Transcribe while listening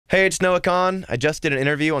Hey, it's Noah Kahan. I just did an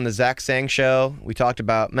interview on the Zach Sang Show. We talked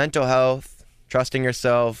about mental health, trusting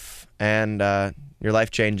yourself, and your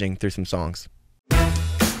life changing through some songs.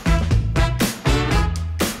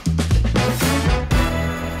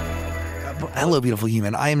 Hello, beautiful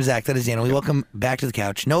human. I am Zach. That is Daniel. Welcome back to the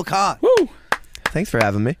couch. Noah Kahan. Woo! Thanks for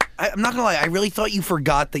having me. I'm not going to lie. I really thought you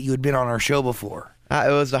forgot that you had been on our show before.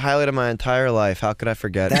 It was the highlight of my entire life. How could I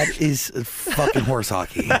forget? That is fucking horse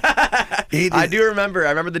hockey. I do remember.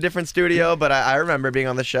 I remember the different studio, but I remember being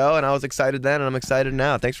on the show, and I was excited then, and I'm excited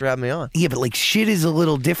now. Thanks for having me on. Yeah, but like shit is a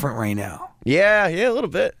little different right now. Yeah, a little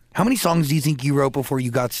bit. How many songs do you think you wrote before you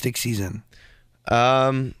got Stick Season?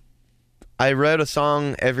 I wrote a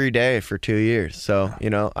song every day for 2 years, so,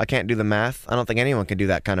 I can't do the math. I don't think anyone can do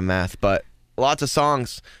that kind of math, but lots of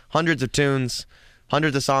songs, hundreds of tunes,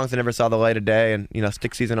 hundreds of songs that never saw the light of day, and,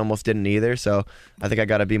 Stick Season almost didn't either, so I think I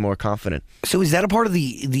got to be more confident. So is that a part of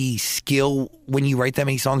the skill when you write that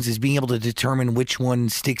many songs, is being able to determine which one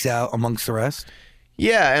sticks out amongst the rest?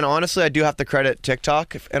 Yeah, and honestly, I do have to credit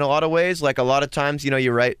TikTok in a lot of ways. Like, a lot of times,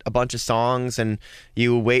 you write a bunch of songs and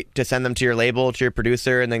you wait to send them to your label, to your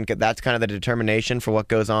producer, and then that's kind of the determination for what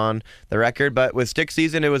goes on the record. But with Stick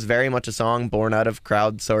Season, it was very much a song born out of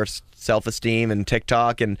crowdsourced self-esteem and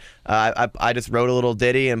TikTok, and I just wrote a little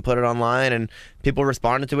ditty and put it online, and people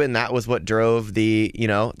responded to it, and that was what drove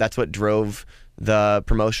that's what drove the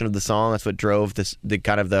promotion of the song. That's what drove the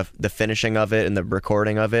kind of the finishing of it and the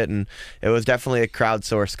recording of it, and it was definitely a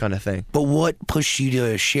crowdsourced kind of thing. But what pushed you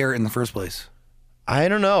to share it in the first place? I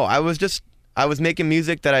don't know. I was making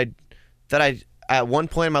music that I at one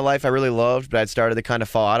point in my life I really loved, but I'd started to kind of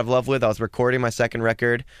fall out of love with. I was recording my second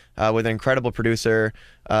record with an incredible producer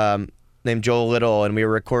named Joel Little, and we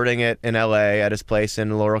were recording it in LA at his place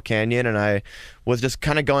in Laurel Canyon, and I was just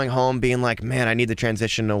kind of going home being like, man, I need to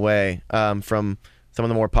transition away from some of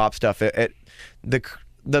the more pop stuff.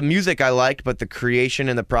 The music I liked, but the creation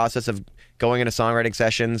and the process of going into songwriting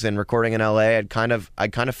sessions and recording in LA, I'd kind of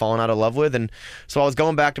fallen out of love with, and so I was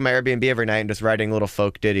going back to my Airbnb every night and just writing little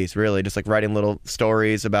folk ditties, really just like writing little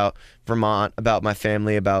stories about Vermont, about my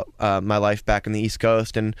family, about my life back in the East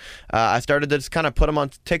Coast, and I started to just kind of put them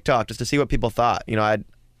on TikTok just to see what people thought.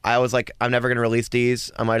 I was like, I'm never going to release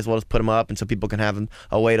these. I might as well just put them up and so people can have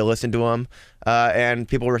a way to listen to them. And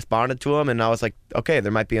people responded to them, and I was like, okay,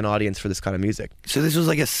 there might be an audience for this kind of music. So this was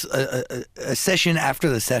like a session after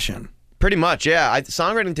the session. Pretty much, yeah.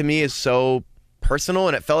 Songwriting to me is so personal,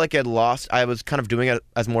 and it felt like I was kind of doing it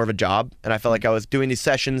as more of a job, and I felt like I was doing these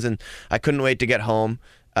sessions, and I couldn't wait to get home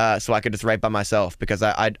so I could just write by myself, because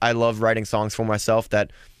I love writing songs for myself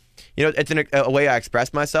that, it's a way I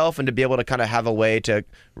express myself, and to be able to kind of have a way to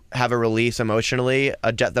have a release emotionally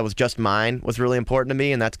that was just mine was really important to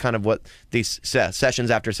me, and that's kind of what these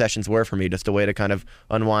sessions after sessions were for me, just a way to kind of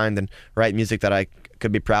unwind and write music that I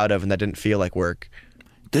could be proud of and that didn't feel like work.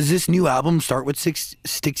 Does this new album start with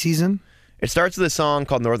Stick Season? It starts with a song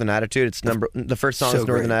called Northern Attitude. The first song is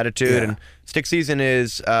Northern Attitude, yeah. And Stick Season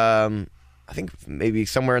is, I think, maybe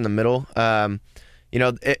somewhere in the middle.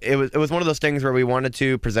 It was one of those things where we wanted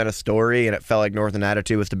to present a story, and it felt like Northern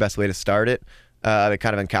Attitude was the best way to start it. It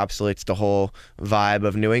kind of encapsulates the whole vibe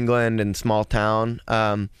of New England and small town.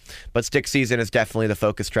 But Stick Season is definitely the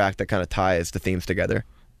focus track that kind of ties the themes together.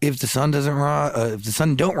 If the sun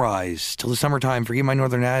don't rise till the summertime, forget my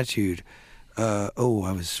northern attitude. I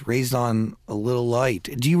was raised on a little light.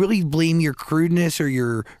 Do you really blame your crudeness or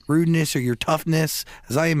your rudeness or your toughness,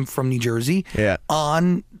 as I am from New Jersey,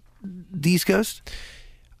 on the East Coast?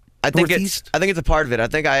 I think it's a part of it. I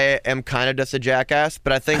think I am kind of just a jackass,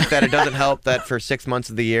 but I think that it doesn't help that for 6 months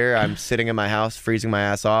of the year I'm sitting in my house freezing my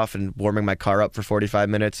ass off and warming my car up for 45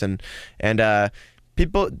 minutes, and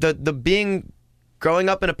people growing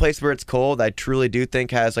up in a place where it's cold, I truly do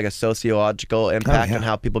think has like a sociological impact on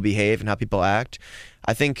how people behave and how people act.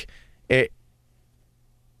 I think it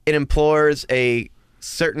implores a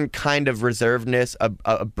certain kind of reservedness, a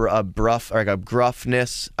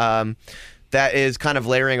gruffness that is kind of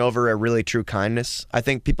layering over a really true kindness. I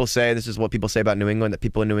think this is what people say about New England, that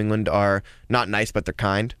people in New England are not nice, but they're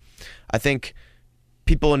kind. I think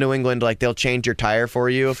people in New England, like, they'll change your tire for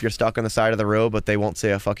you if you're stuck on the side of the road, but they won't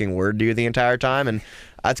say a fucking word to you the entire time. And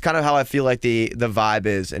that's kind of how I feel like the vibe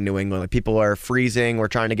is in New England. Like, people are freezing. We're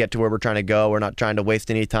trying to get to where we're trying to go. We're not trying to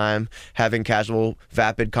waste any time having casual,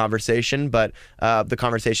 vapid conversation, but the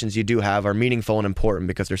conversations you do have are meaningful and important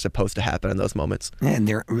because they're supposed to happen in those moments. And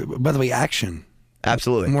they're, by the way, action.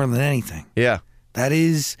 Absolutely. More than anything. Yeah. That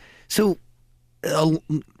is, so, for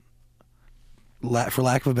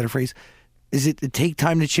lack of a better phrase, is it take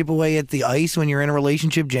time to chip away at the ice when you're in a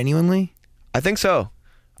relationship genuinely? I think so.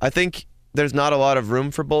 I think there's not a lot of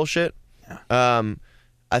room for bullshit. Yeah.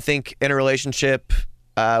 I think in a relationship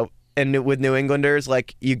and with New Englanders,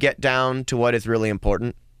 like, you get down to what is really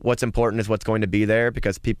important. What's important is what's going to be there,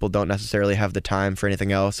 because people don't necessarily have the time for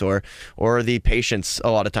anything else, or the patience a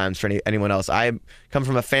lot of times for anyone else. I come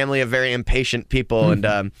from a family of very impatient people, and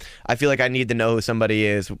I feel like I need to know who somebody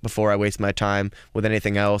is before I waste my time with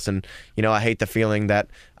anything else. And I hate the feeling that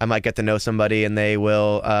I might get to know somebody and they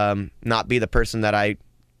will not be the person that I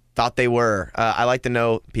thought they were. I like to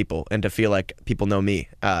know people and to feel like people know me,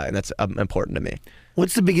 and that's important to me.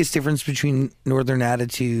 What's the biggest difference between Northern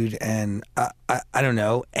Attitude and, I don't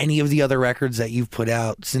know, any of the other records that you've put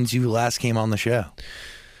out since you last came on the show?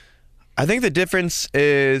 I think the difference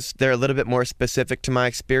is they're a little bit more specific to my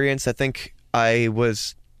experience. I think I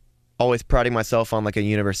was always priding myself on like a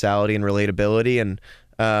universality and relatability, and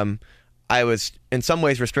I was in some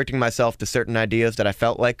ways restricting myself to certain ideas that I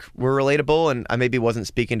felt like were relatable, and I maybe wasn't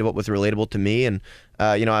speaking to what was relatable to me. And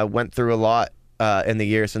I went through a lot in the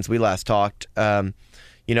years since we last talked,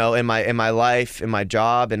 in my life, in my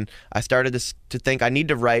job, and I started to think I need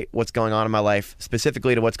to write what's going on in my life,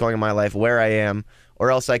 specifically to what's going on in my life, where I am, or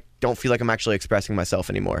else I don't feel like I'm actually expressing myself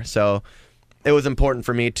anymore. So it was important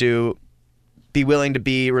for me to be willing to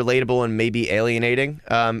be relatable and maybe alienating.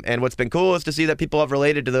 And what's been cool is to see that people have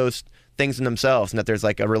related to those things in themselves, and that there's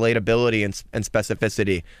like a relatability and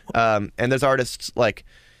specificity. And there's artists like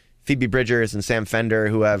Phoebe Bridgers and Sam Fender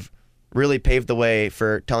who have really paved the way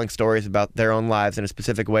for telling stories about their own lives in a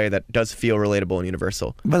specific way that does feel relatable and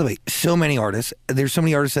universal. By the way, so many artists, there's so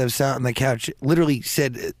many artists that have sat on the couch, literally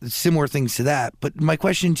said similar things to that. But my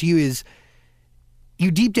question to you is,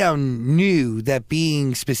 you deep down knew that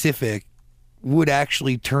being specific would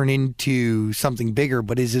actually turn into something bigger,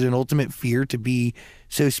 but is it an ultimate fear to be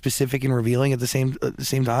so specific and revealing at the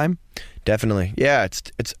same time? Definitely. Yeah,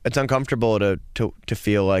 it's uncomfortable to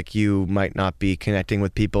feel like you might not be connecting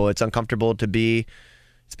with people. It's uncomfortable to be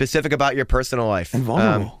specific about your personal life. And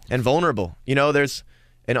vulnerable. There's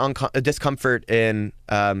a discomfort in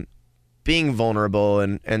being vulnerable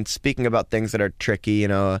and speaking about things that are tricky.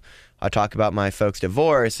 I talk about my folks'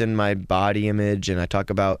 divorce and my body image, and I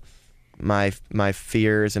talk about my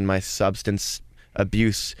fears and my substance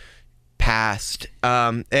abuse past.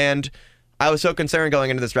 And I was so concerned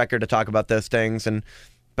going into this record to talk about those things.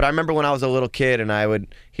 But I remember when I was a little kid and I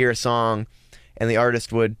would hear a song and the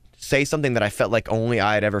artist would say something that I felt like only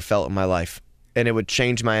I had ever felt in my life. And it would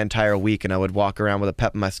change my entire week, and I would walk around with a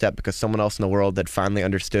pep in my step because someone else in the world had finally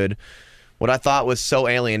understood what I thought was so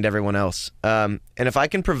alien to everyone else. And if I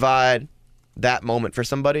can provide that moment for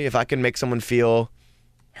somebody, if I can make someone feel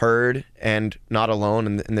heard and not alone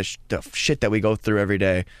in the shit that we go through every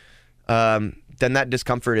day, then that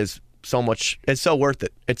discomfort is it's so worth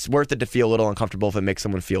it. It's worth it to feel a little uncomfortable if it makes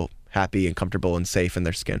someone feel happy and comfortable and safe in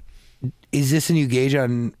their skin. Is this a new gauge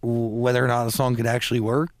on whether or not a song could actually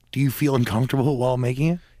work? Do you feel uncomfortable while making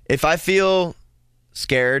it? If I feel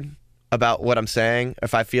scared about what I'm saying,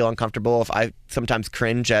 if I feel uncomfortable, if I sometimes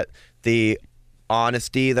cringe at the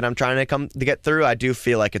honesty that I'm trying to get through, I do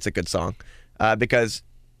feel like it's a good song. Because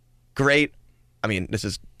this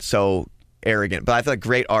is so arrogant, but I feel like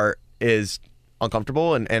great art is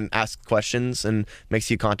uncomfortable and asks questions and makes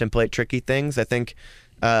you contemplate tricky things. I think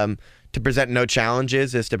to present no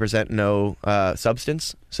challenges is to present no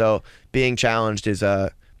substance. So being challenged is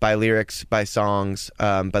by lyrics, by songs,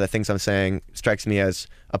 by the things I'm saying, strikes me as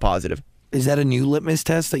a positive. Is that a new litmus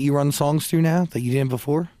test that you run songs through now that you didn't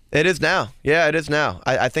before? It is now. Yeah, it is now.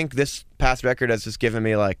 I think this past record has just given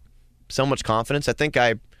me like so much confidence. I think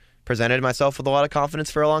I presented myself with a lot of confidence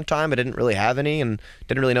for a long time. I didn't really have any and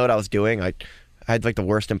didn't really know what I was doing. I had like the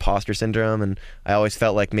worst imposter syndrome, and I always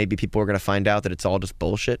felt like maybe people were going to find out that it's all just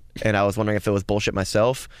bullshit, and I was wondering if it was bullshit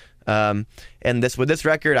myself. And with this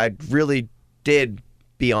record, I really did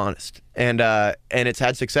be honest, and it's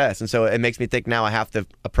had success, and so it makes me think now I have to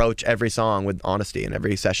approach every song with honesty and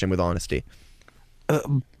every session with honesty.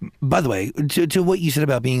 By the way, to what you said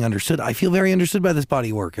about being understood, I feel very understood by this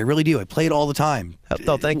body of work. I really do. I play it all the time.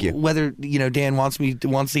 Oh, thank you. Whether Dan wants to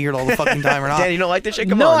hear it all the fucking time or not. Dan, you don't like this shit?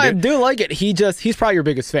 Come on, dude. I do like it. He's probably your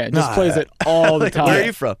biggest fan. Just plays it all the time. Where are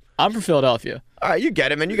you from? I'm from Philadelphia. All right, you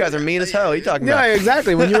get it, man. You guys are mean as hell. What are you talking about? Yeah,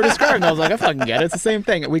 exactly. When you were describing it, I was like, I fucking get it. It's the same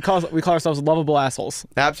thing. We call ourselves lovable assholes.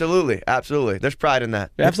 Absolutely. There's pride in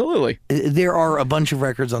that. Absolutely. There are a bunch of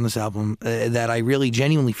records on this album that I really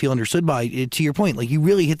genuinely feel understood by. To your point, like you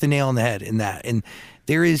really hit the nail on the head in that. And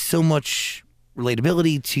there is so much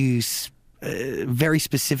relatability to very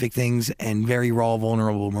specific things and very raw,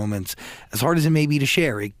 vulnerable moments. As hard as it may be to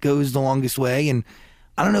share, it goes the longest way. And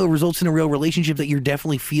I don't know, it results in a real relationship that you're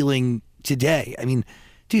definitely feeling today. I mean,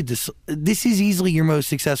 dude, this is easily your most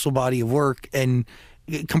successful body of work, and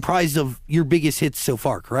comprised of your biggest hits so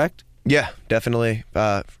far, correct? Yeah, definitely.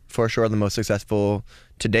 For sure, the most successful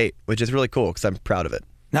to date, which is really cool because I'm proud of it.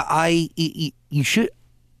 Now, you should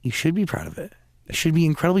be proud of it. You should be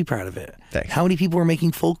incredibly proud of it. Thanks. How many people are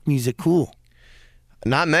making folk music cool?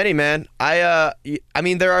 Not many, man. I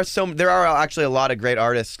mean, there are actually a lot of great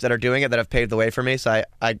artists that are doing it that have paved the way for me. So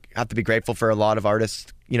I have to be grateful for a lot of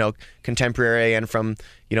artists, contemporary and from,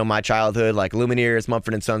 my childhood, like Lumineers,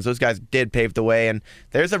 Mumford & Sons. Those guys did pave the way. And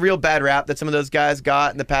there's a real bad rap that some of those guys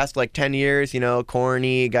got in the past, 10 years,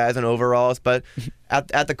 corny guys in overalls. But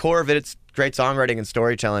at the core of it, it's great songwriting and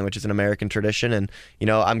storytelling, which is an American tradition. And,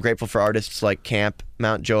 I'm grateful for artists like Camp,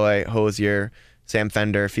 Mountjoy, Hozier, Sam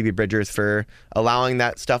Fender, Phoebe Bridgers for allowing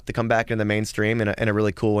that stuff to come back into the mainstream in a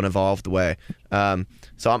really cool and evolved way. So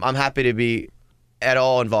I'm happy to be at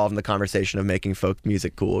all involved in the conversation of making folk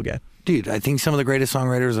music cool again. Dude, I think some of the greatest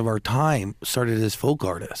songwriters of our time started as folk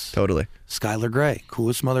artists. Totally. Skylar Grey,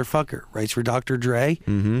 coolest motherfucker, writes for Dr. Dre,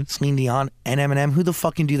 Mm-hmm. Celine Dion, and Eminem. Who the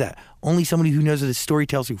fuck can do that? Only somebody who knows how to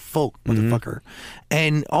storytell through folk, motherfucker.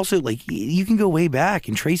 And also, you can go way back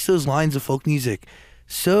and trace those lines of folk music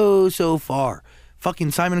so far.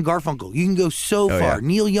 Fucking Simon and Garfunkel. You can go so far. Yeah.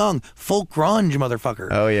 Neil Young, folk grunge, motherfucker.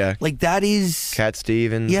 Oh, yeah. That is... Cat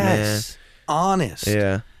Stevens, yes. Honest. man.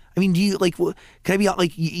 Yeah. I mean, do you, can I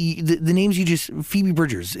be, the names you just... Phoebe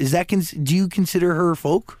Bridgers, do you consider her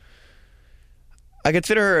folk? I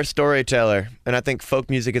consider her a storyteller, and I think folk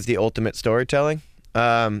music is the ultimate storytelling.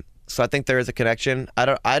 So I think there is a connection.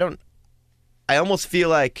 I almost feel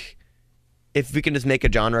like if we can just make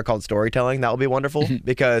a genre called storytelling, that would be wonderful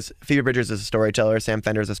because Phoebe Bridgers is a storyteller, Sam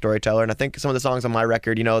Fender is a storyteller, and I think some of the songs on my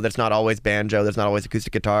record, that's not always banjo, there's not always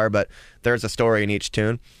acoustic guitar, but there's a story in each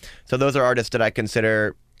tune. So those are artists that I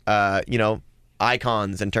consider,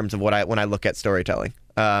 icons in terms of when I look at storytelling.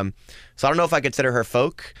 So I don't know if I consider her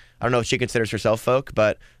folk. I don't know if she considers herself folk,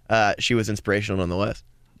 but she was inspirational nonetheless.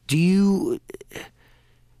 Did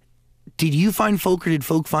you find folk or did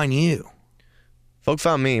folk find you? Folk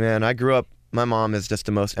found me, man. I grew up, my mom is just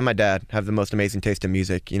and my dad have the most amazing taste in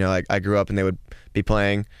music. I grew up and they would be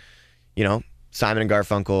playing, Simon and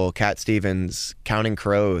Garfunkel, Cat Stevens, Counting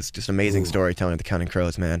Crows, just amazing storytelling at the Counting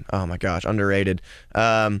Crows, man. Oh my gosh, underrated.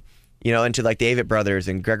 Into the Avett Brothers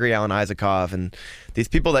and Gregory Alan Isakov and these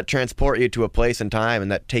people that transport you to a place and time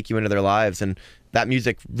and that take you into their lives. And that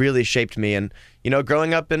music really shaped me. And,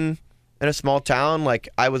 growing up in a small town,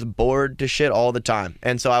 I was bored to shit all the time.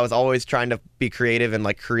 And so I was always trying to be creative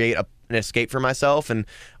and create an escape for myself. And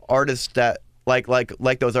artists that like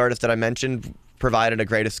those artists that I mentioned provided a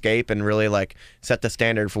great escape and really set the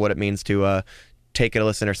standard for what it means to take a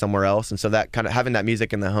listener somewhere else. And so that kind of having that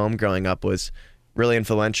music in the home growing up was really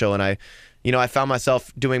influential. And I found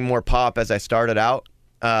myself doing more pop as I started out.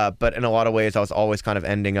 But in a lot of ways, I was always kind of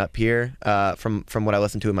ending up here from what I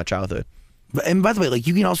listened to in my childhood. And by the way,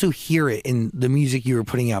 you can also hear it in the music you were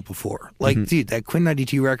putting out before. Dude, that Quinn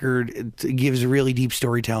 92 record, it gives really deep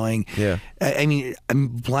storytelling. Yeah. I mean, I'm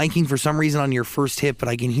blanking for some reason on your first hit, but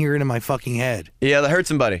I can hear it in my fucking head. Yeah, that hurt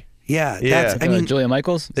somebody. Yeah. Yeah. Julia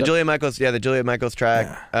Michaels? The Julia Michaels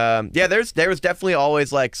track. Yeah, there was definitely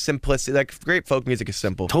always simplicity. Great folk music is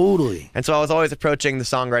simple. Totally. And so I was always approaching the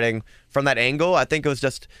songwriting from that angle. I think it was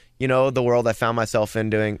just, the world I found myself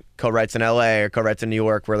in doing co-writes in LA or co-writes in New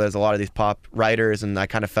York where there's a lot of these pop writers, and I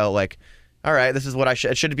kind of felt like, all right, this is what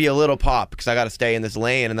it should be a little pop because I got to stay in this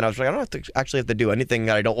lane. And then I was like, I don't actually have to do anything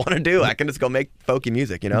that I don't want to do. I can just go make folky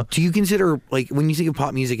music, Do you consider, when you think of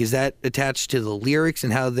pop music, is that attached to the lyrics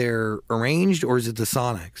and how they're arranged, or is it the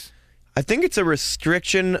sonics? I think it's a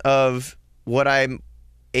restriction of what I'm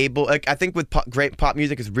able. I think with great pop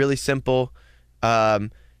music is really simple,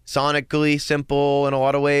 sonically simple in a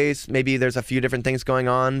lot of ways. Maybe there's a few different things going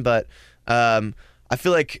on, but I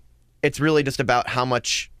feel like it's really just about how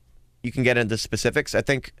much you can get into specifics. I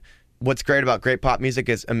think what's great about great pop music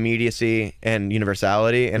is immediacy and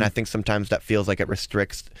universality, and I think sometimes that feels like it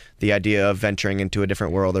restricts the idea of venturing into a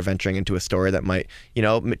different world or venturing into a story that might,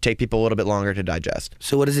 take people a little bit longer to digest.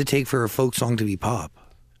 So what does it take for a folk song to be pop?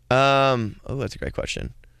 That's a great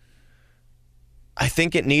question. I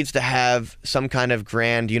think it needs to have some kind of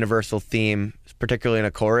grand universal theme, particularly in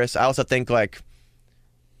a chorus. I also think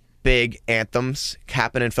big anthems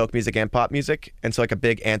happen in folk music and pop music, and so a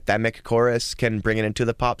big anthemic chorus can bring it into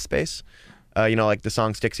the pop space. The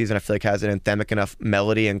song Stick Season I feel like has an anthemic enough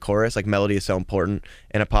melody and chorus. Melody is so important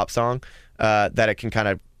in a pop song that it can kind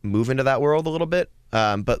of move into that world a little bit,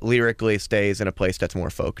 but lyrically stays in a place that's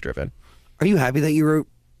more folk driven. Are you happy that you wrote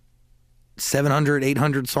 700,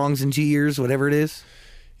 800 songs in 2 years, whatever it is?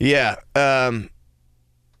 Yeah, I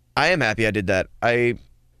am happy I did that.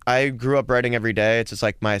 I grew up writing every day. It's just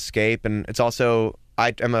my escape, and it's also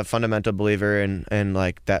I am a fundamental believer in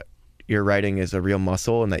like that your writing is a real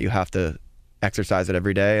muscle and that you have to exercise it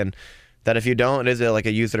every day, and that if you don't, it is like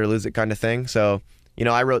a use it or lose it kind of thing. So, you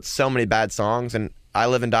know, I wrote so many bad songs, and I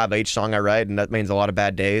live and die by each song I write, and that means a lot of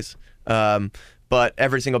bad days. But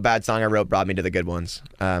every single bad song I wrote brought me to the good ones.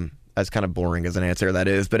 As kind of boring as an answer that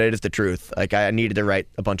is, but it is the truth. Like I needed to write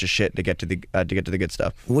a bunch of shit to get to the good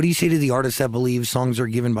stuff. What do you say to the artists that believe songs are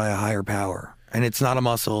given by a higher power and it's not a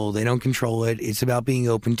muscle? They don't control it. It's about being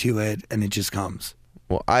open to it, and it just comes.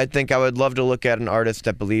 Well, I think I would love to look at an artist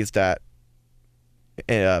that believes that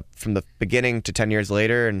from the beginning to 10 years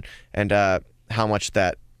later, and how much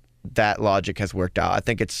that logic has worked out. I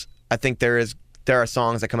think there are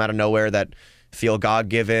songs that come out of nowhere that feel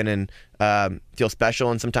God-given and feel special,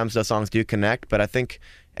 and sometimes those songs do connect. But I think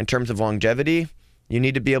in terms of longevity, you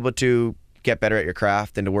need to be able to get better at your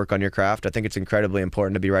craft and to work on your craft. I think it's incredibly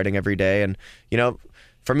important to be writing every day. And, you know,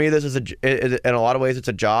 for me, this is in a lot of ways, it's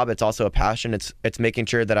a job. It's also a passion. It's making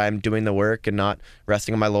sure that I'm doing the work and not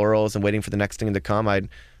resting on my laurels and waiting for the next thing to come.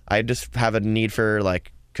 I just have a need for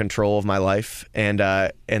like control of my life, and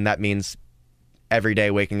that means every day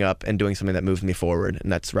waking up and doing something that moves me forward, and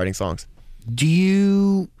that's writing songs. Do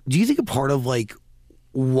you think a part of like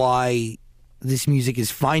why this music is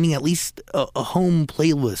finding at least a home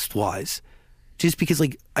playlist wise, just because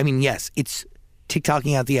like, I mean, yes, it's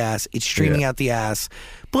TikToking out the ass, it's streaming out the ass,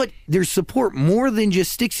 but there's support more than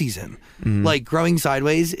just Stick Season. Like Growing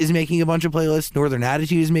Sideways is making a bunch of playlists, Northern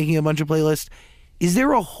Attitude is making a bunch of playlists. Is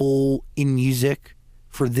there a hole in music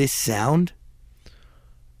for this sound?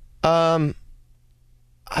 I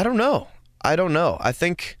don't know. I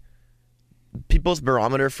think people's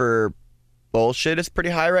barometer for bullshit is pretty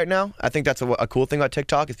high right now. I think that's a cool thing about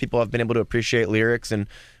TikTok is people have been able to appreciate lyrics and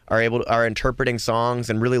are interpreting songs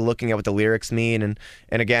and really looking at what the lyrics mean. And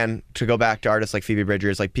again, to go back to artists like Phoebe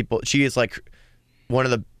Bridgers, like she is like one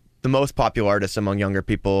of the most popular artists among younger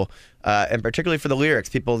people, and particularly for the lyrics.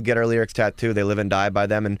 People get our lyrics tattooed, they live and die by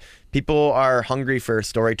them, and people are hungry for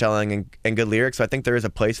storytelling and good lyrics. So I think there is a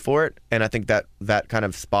place for it, and I think that kind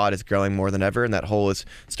of spot is growing more than ever, and that hole is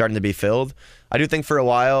starting to be filled. I do think for a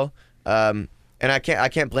while, and I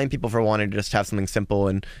can't blame people for wanting to just have something simple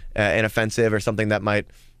and inoffensive, or something that might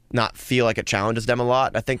not feel like it challenges them a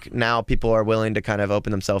lot. I think now people are willing to kind of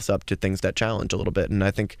open themselves up to things that challenge a little bit, and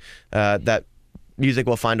I think that music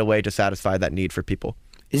will find a way to satisfy that need for people.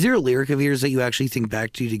 Is there a lyric of yours that you actually think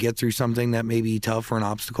back to get through something that may be tough or an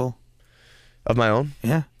obstacle? Of my own?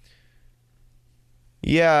 Yeah.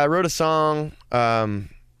 Yeah, I wrote a song. It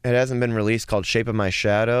hasn't been released, called "Shape of My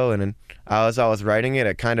Shadow," and as I was writing it,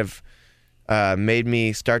 it kind of made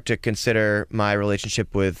me start to consider my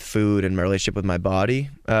relationship with food and my relationship with my body.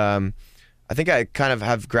 I think I kind of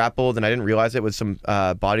have grappled, and I didn't realize it, with some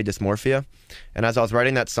body dysmorphia. And as I was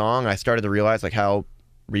writing that song, I started to realize like how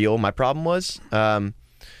real my problem was. The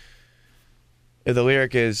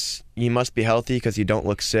lyric is, "You must be healthy because you don't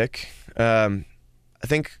look sick." I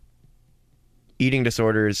think eating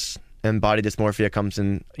disorders and body dysmorphia comes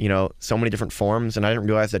in, so many different forms, and I didn't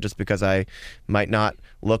realize that just because I might not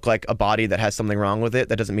look like a body that has something wrong with it,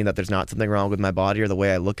 that doesn't mean that there's not something wrong with my body or the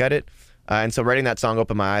way I look at it. And so writing that song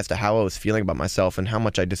opened my eyes to how I was feeling about myself and how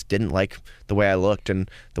much I just didn't like the way I looked and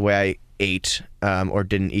the way I ate or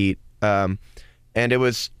didn't eat. And it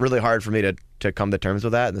was really hard for me to come to terms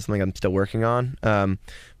with that, and it's something I'm still working on. But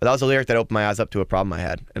that was a lyric that opened my eyes up to a problem I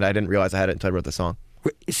had, and I didn't realize I had it until I wrote the song.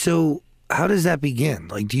 So how does that begin?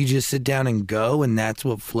 Like, do you just sit down and go and that's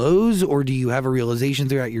what flows, or do you have a realization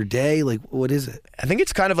throughout your day? Like, what is it? I think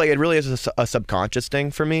it's kind of like, it really is a subconscious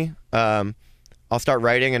thing for me. I'll start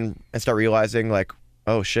writing and start realizing like,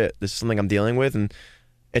 oh shit, this is something I'm dealing with, and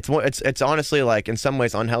it's honestly like in some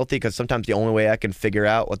ways unhealthy, because sometimes the only way I can figure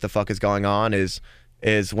out what the fuck is going on is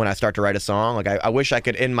when I start to write a song. Like I wish I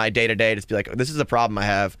could in my day-to-day just be like, this is a problem I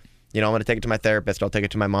have, I'm going to take it to my therapist, I'll take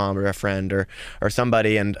it to my mom or a friend or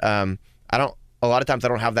somebody, and a lot of times I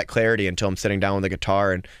don't have that clarity until I'm sitting down with the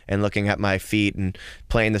guitar and looking at my feet and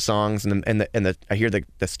playing the songs, and I hear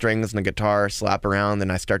the strings and the guitar slap around,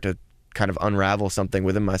 and I start to kind of unravel something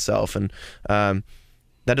within myself, and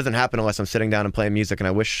that doesn't happen unless I'm sitting down and playing music.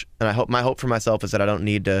 And my hope for myself is that I don't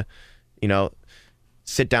need to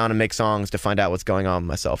sit down and make songs to find out what's going on with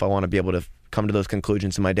myself. I want to be able to come to those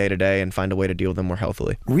conclusions in my day-to-day and find a way to deal with them more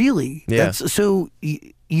healthily. Really? Yeah. So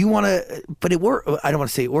you want to, but it works. I don't want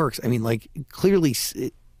to say it works. I mean, like, clearly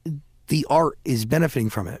the art is benefiting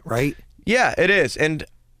from it, right? Yeah, it is. And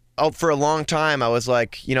for a long time I was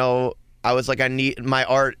like, I need, my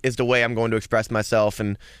art is the way I'm going to express myself,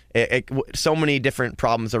 and so many different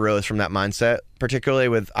problems arose from that mindset, particularly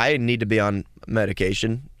with, I need to be on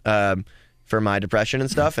medication, for my depression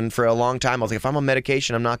and stuff. And for a long time, I was like, if I'm on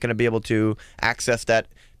medication, I'm not going to be able to access that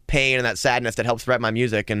pain and that sadness that helps write my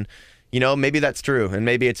music. And maybe that's true, and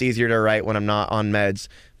maybe it's easier to write when I'm not on meds.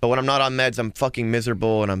 But when I'm not on meds, I'm fucking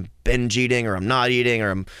miserable, and I'm binge eating, or I'm not eating, or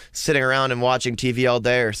I'm sitting around and watching TV all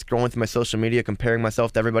day, or scrolling through my social media, comparing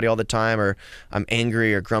myself to everybody all the time, or I'm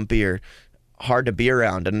angry or grumpy or hard to be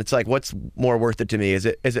around. And it's like, what's more worth it to me? Is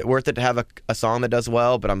it worth it to have a song that does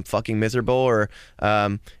well, but I'm fucking miserable? Or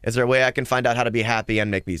is there a way I can find out how to be happy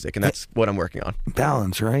and make music? And that's what I'm working on.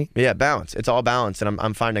 Balance, right? Yeah, balance. It's all balance, and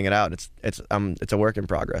I'm finding it out. It's a work in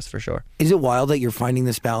progress for sure. Is it wild that you're finding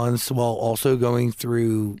this balance while also going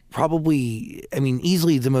through probably,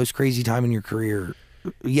 easily the most crazy time in your career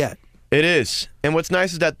yet? It is. And what's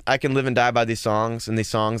nice is that I can live and die by these songs, and these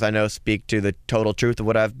songs I know speak to the total truth of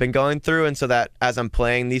what I've been going through. And so that as I'm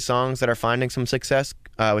playing these songs that are finding some success,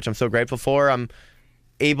 which I'm so grateful for, I'm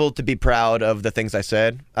able to be proud of the things I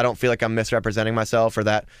said. I don't feel like I'm misrepresenting myself, or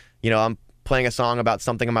that, I'm playing a song about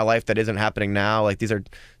something in my life that isn't happening now. Like, these are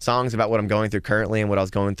songs about what I'm going through currently and what I was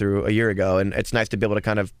going through a year ago. And it's nice to be able to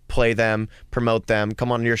kind of play them, promote them,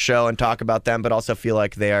 come on your show and talk about them, but also feel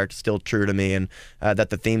like they are still true to me, and that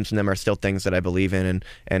the themes in them are still things that I believe in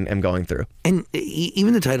and am going through. And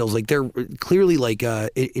even the titles, like, they're clearly like,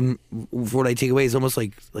 in what I take away is almost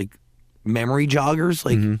like memory joggers,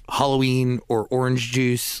 like Halloween or Orange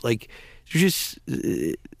Juice. Like, they're just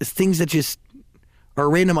things that just are a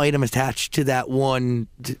random item attached to that one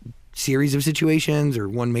series of situations or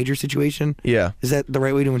one major situation. Yeah. Is that the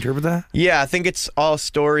right way to interpret that? Yeah, I think it's all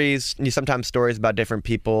stories. Sometimes stories about different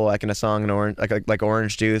people, like in a song in like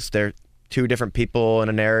Orange Juice, they're two different people in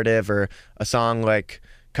a narrative, or a song like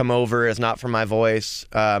Come Over is not from my voice.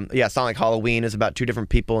 A song like Halloween is about two different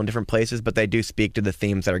people in different places, but they do speak to the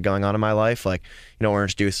themes that are going on in my life. Like,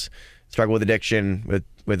 Orange Juice, struggle with addiction,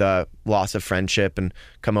 with a loss of friendship, and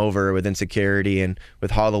Come Over with insecurity, and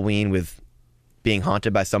with Halloween with being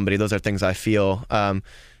haunted by somebody. Those are things I feel. And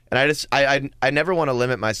I never want to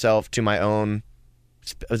limit myself to my own,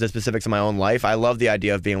 the specifics of my own life. I love the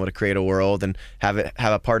idea of being able to create a world and have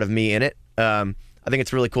a part of me in it. I think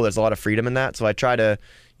it's really cool. There's a lot of freedom in that. So I try to,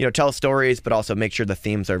 tell stories, but also make sure the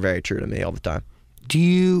themes are very true to me all the time. Do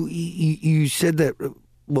you said that,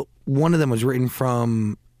 well, one of them was written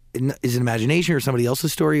from, is it imagination or somebody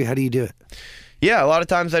else's story? How do you do it? Yeah, a lot of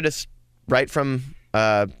times I just write from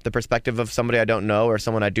the perspective of somebody I don't know or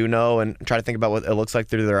someone I do know, and try to think about what it looks like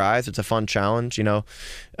through their eyes. It's a fun challenge,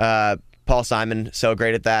 Paul Simon, so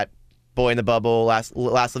great at that. Boy in the Bubble, Last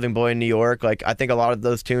Living Boy in New York. Like, I think a lot of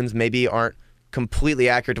those tunes maybe aren't completely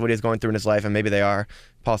accurate to what he's going through in his life, and maybe they are.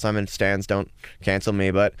 Paul Simon stands, don't cancel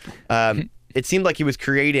me, but it seemed like he was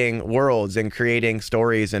creating worlds and creating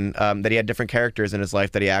stories, and that he had different characters in his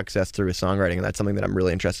life that he accessed through his songwriting, and that's something that I'm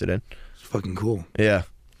really interested in. It's fucking cool. Yeah.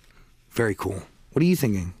 Very cool. What are you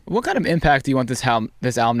thinking? What kind of impact do you want this album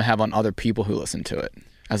to have on other people who listen to it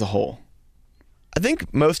as a whole? I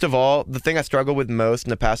think most of all, the thing I struggled with most in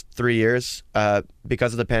the past 3 years,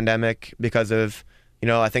 because of the pandemic, because of,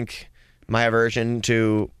 I think my aversion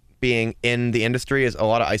to being in the industry is a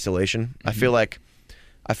lot of isolation. Mm-hmm. I feel like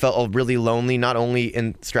I felt really lonely, not only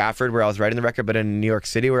in Stratford where I was writing the record, but in New York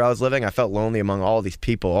City where I was living. I felt lonely among all these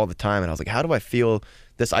people all the time. And I was like, how do I feel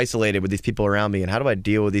this isolated with these people around me? And how do I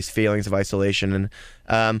deal with these feelings of isolation?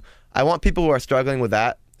 And I want people who are struggling with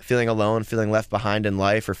that, feeling alone, feeling left behind in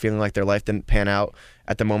life, or feeling like their life didn't pan out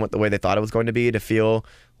at the moment the way they thought it was going to be, to feel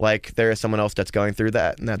like there is someone else that's going through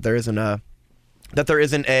that, and that they're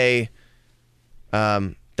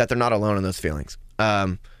not alone in those feelings.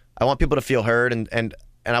 I want people to feel heard, and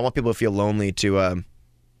I want people to feel lonely to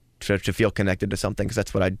feel connected to something, because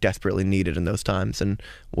that's what I desperately needed in those times, and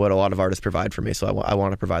what a lot of artists provide for me. So I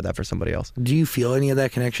want to provide that for somebody else. Do you feel any of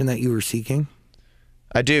that connection that you were seeking?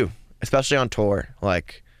 I do, especially on tour.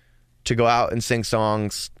 Like, to go out and sing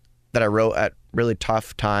songs that I wrote at really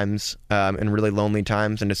tough times, and really lonely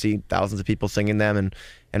times, and to see thousands of people singing them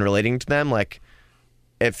and relating to them, like,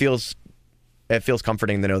 it feels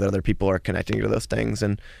comforting to know that other people are connecting to those things.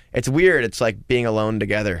 And it's weird. It's like being alone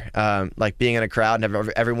together, like being in a crowd and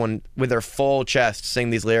everyone with their full chest sing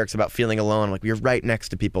these lyrics about feeling alone. Like, you're right next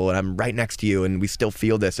to people, and I'm right next to you, and we still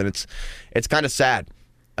feel this. And it's kind of sad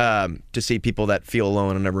to see people that feel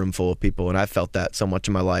alone in a room full of people. And I've felt that so much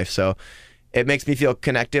in my life. So it makes me feel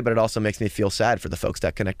connected, but it also makes me feel sad for the folks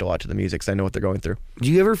that connect a lot to the music, because I know what they're going through. Do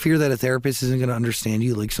you ever fear that a therapist isn't going to understand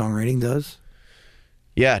you like songwriting does?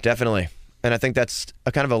 Yeah, definitely. And I think that's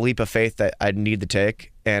a kind of a leap of faith that I need to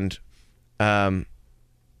take. And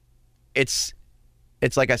it's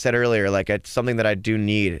like I said earlier, like, it's something that I do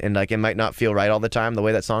need. And like, it might not feel right all the time the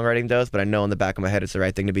way that songwriting does, but I know in the back of my head it's the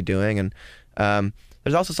right thing to be doing. And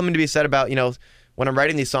there's also something to be said about, when I'm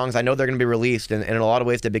writing these songs, I know they're going to be released, and in a lot of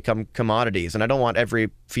ways they become commodities, and I don't want every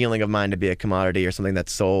feeling of mine to be a commodity or something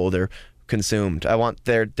that's sold or consumed. I want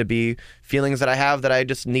there to be feelings that I have that I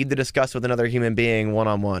just need to discuss with another human being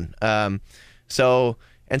one-on-one. So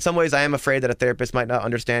in some ways I am afraid that a therapist might not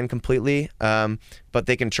understand completely, but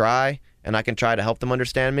they can try, and I can try to help them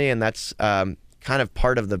understand me, and that's kind of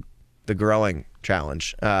part of the growing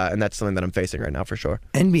challenge, and that's something that I'm facing right now for sure.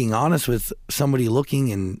 And being honest with somebody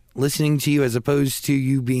looking and listening to you, as opposed to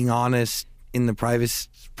you being honest in the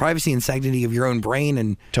privacy and sanctity of your own brain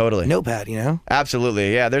and totally notepad,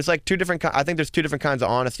 Absolutely, yeah. There's like I think there's two different kinds of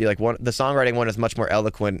honesty. Like the songwriting one is much more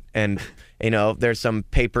eloquent, and there's some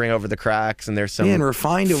papering over the cracks, and there's some and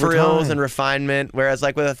refined over frills time. and refinement. Whereas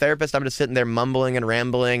like with a therapist, I'm just sitting there mumbling and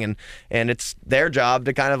rambling, and it's their job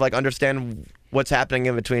to kind of like understand what's happening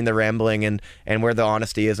in between the rambling and where the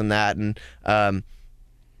honesty is in that. And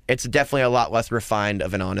it's definitely a lot less refined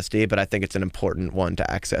of an honesty, but I think it's an important one to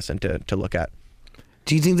access and to look at.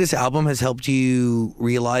 Do you think this album has helped you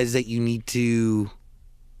realize that you need to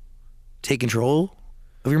take control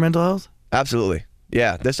of your mental health? Absolutely.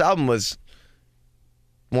 Yeah. This album was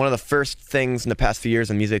one of the first things in the past few years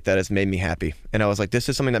in music that has made me happy. And I was like, this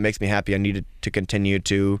is something that makes me happy. I needed to continue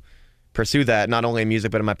to pursue that, not only in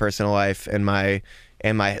music, but in my personal life and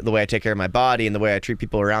the way I take care of my body and the way I treat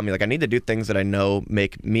people around me. Like, I need to do things that I know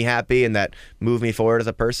make me happy and that move me forward as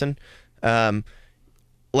a person.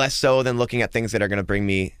 Less so than looking at things that are going to bring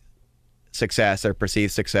me success or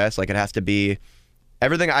perceived success. Like, it has to be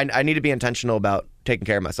everything. I need to be intentional about taking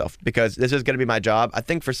care of myself, because this is going to be my job. I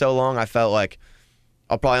think for so long I felt like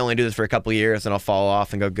I'll probably only do this for a couple of years and I'll fall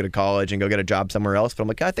off and go to college and go get a job somewhere else. But I'm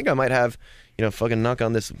like, I think I might have, fucking knock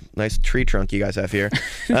on this nice tree trunk you guys have here.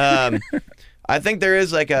 I think there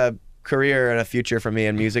is like a career and a future for me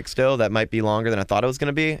in music still that might be longer than I thought it was going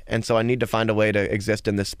to be. And so I need to find a way to exist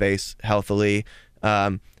in this space healthily,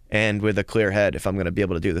 and with a clear head if I'm going to be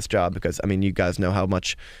able to do this job. Because, I mean, you guys know how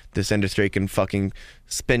much this industry can fucking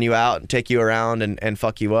spin you out and take you around and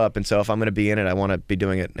fuck you up. And so if I'm going to be in it, I want to be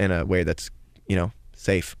doing it in a way that's,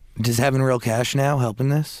 safe. Does having real cash now help in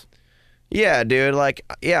this? Yeah, dude. Like,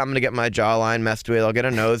 yeah, I'm gonna get my jawline messed with. I'll get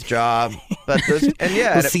a nose job. But we'll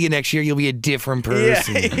see you next year. You'll be a different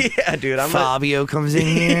person. Yeah, dude. Fabio comes in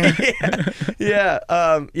here.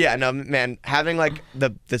 Yeah. No, man. Having like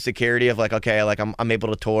the security of like, okay, like I'm able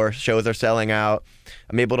to tour. Shows are selling out.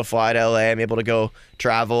 I'm able to fly to LA. I'm able to go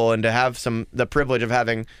travel, and to have the privilege of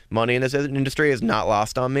having money in this industry is not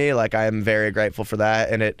lost on me. Like, I am very grateful for that,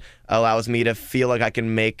 and it allows me to feel like I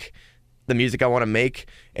can make the music I want to make.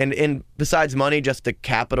 And besides money, just the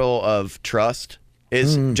capital of trust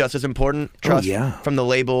is just as important. Trust from the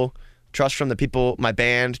label, trust from the people, my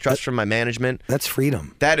band, trust from my management. That's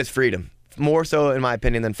freedom. That is freedom. More so, in my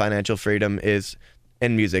opinion, than financial freedom is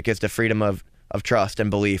in music. It's the freedom of trust and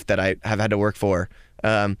belief that I have had to work for.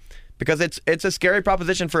 Because it's a scary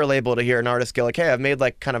proposition for a label to hear an artist go like, hey, I've made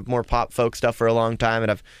like kind of more pop folk stuff for a long time, and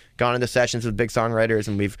I've gone into sessions with big songwriters,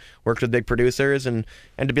 and we've worked with big producers, and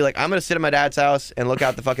to be like, I'm gonna sit at my dad's house and look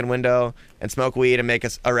out the fucking window and smoke weed and make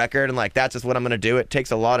a record, and like that's just what I'm gonna do. It takes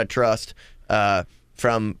a lot of trust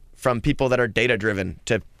from people that are data driven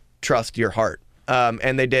to trust your heart,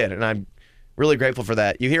 and they did, and I'm really grateful for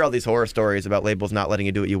that. You hear all these horror stories about labels not letting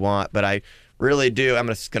you do what you want, but I really do. I'm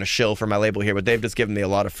just going to shill for my label here, but they've just given me a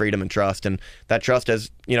lot of freedom and trust, and that trust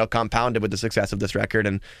has, compounded with the success of this record,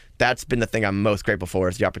 and that's been the thing I'm most grateful for,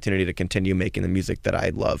 is the opportunity to continue making the music that I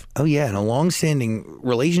love. Oh yeah, and a long-standing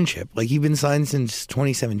relationship. Like, you've been signed since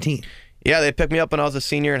 2017. Yeah, they picked me up when I was a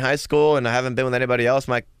senior in high school, and I haven't been with anybody else.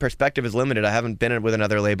 My perspective is limited. I haven't been with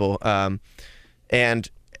another label,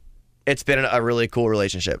 and it's been a really cool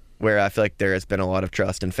relationship where I feel like there has been a lot of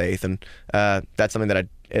trust and faith, and that's something that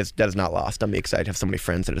is not lost. I'm excited to have so many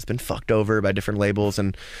friends that has been fucked over by different labels,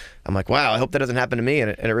 and I'm like, wow, I hope that doesn't happen to me,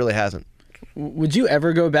 and it really hasn't. Would you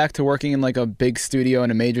ever go back to working in like a big studio in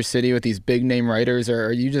a major city with these big name writers, or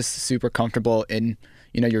are you just super comfortable in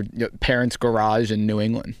your parents' garage in New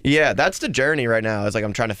England? Yeah, that's the journey right now. It's like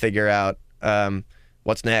I'm trying to figure out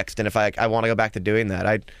what's next, and if I want to go back to doing that.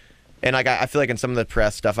 I feel like in some of the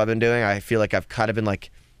press stuff I've been doing, I feel like I've kind of been like,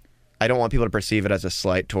 I don't want people to perceive it as a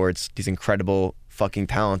slight towards these incredible, fucking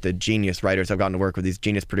talented, genius writers I've gotten to work with, these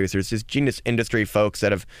genius producers, these genius industry folks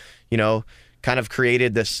that have, kind of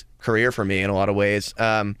created this career for me in a lot of ways.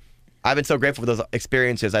 I've been so grateful for those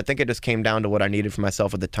experiences. I think it just came down to what I needed for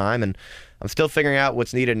myself at the time, and I'm still figuring out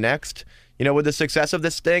what's needed next. With the success of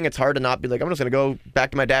this thing, it's hard to not be like, I'm just gonna go back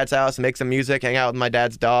to my dad's house and make some music, hang out with my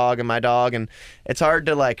dad's dog and my dog, and it's hard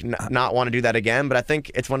to like not want to do that again. But I think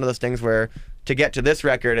it's one of those things where to get to this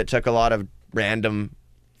record, it took a lot of random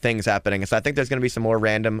things happening. So I think there's going to be some more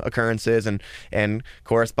random occurrences and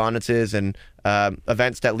correspondences and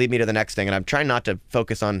events that lead me to the next thing. And I'm trying not to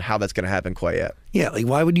focus on how that's going to happen quite yet. Yeah, like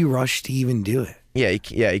why would you rush to even do it? Yeah,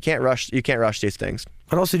 you can't rush these things.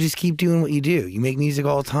 But also just keep doing what you do. You make music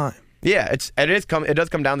all the time. Yeah, it does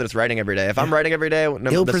come down to just writing every day. If I'm writing every day,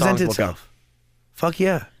 It'll the present songs will itself. come. Fuck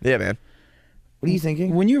yeah. Yeah, man. What are you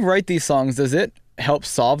thinking? When you write these songs, does it help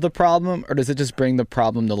solve the problem, or does it just bring the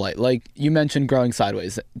problem to light? Like you mentioned growing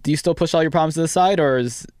sideways. Do you still push all your problems to the side, or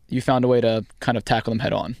is you found a way to kind of tackle them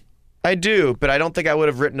head on? I do, but I don't think I would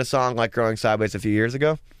have written a song like Growing Sideways a few years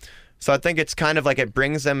ago. So I think it's kind of like it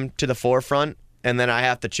brings them to the forefront, and then I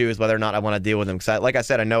have to choose whether or not I want to deal with them. Because like I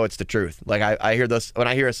said, I know it's the truth. Like I hear those when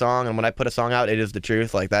I hear a song, and when I put a song out, it is the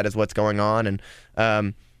truth. Like that is what's going on,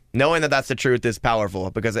 and knowing that that's the truth is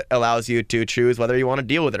powerful because it allows you to choose whether you want to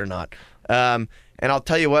deal with it or not. And I'll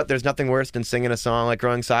tell you what, there's nothing worse than singing a song like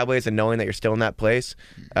Growing Sideways and knowing that you're still in that place.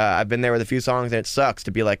 I've been there with a few songs, and it sucks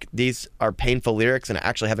to be like, these are painful lyrics, and I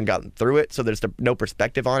actually haven't gotten through it, so there's no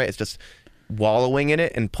perspective on it. It's just wallowing in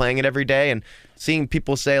it and playing it every day and seeing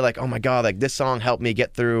people say like, oh my God, like this song helped me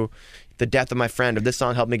get through the death of my friend, or this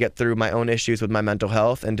song helped me get through my own issues with my mental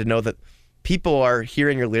health, and to know that people are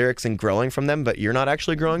hearing your lyrics and growing from them, but you're not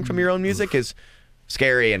actually growing from your own music is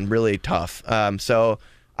scary and really tough. So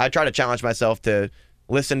I try to challenge myself to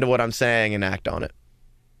listen to what I'm saying and act on it.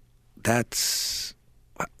 It's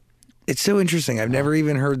so interesting. I've never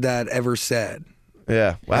even heard that ever said.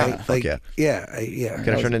 Yeah. Wow. Right? Like, yeah. Yeah.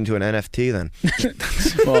 Could have turned into an NFT then.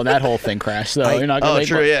 Well, that whole thing crashed, so you're not gonna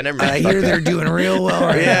True. Yeah. Never mind. I hear they're doing real well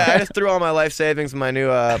right Yeah, now. I just threw all my life savings in my new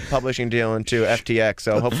publishing deal into FTX,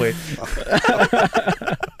 so hopefully...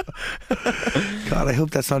 God, I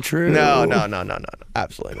hope that's not true. No.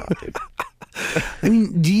 Absolutely not, dude. I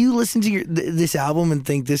mean, do you listen to this album and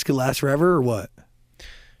think this could last forever or what?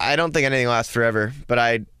 I don't think anything lasts forever, but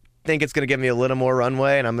I think it's going to give me a little more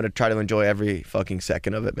runway, and I'm going to try to enjoy every fucking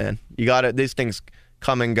second of it, man. You got it. These things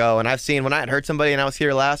come and go, and I've seen when I had hurt somebody and I was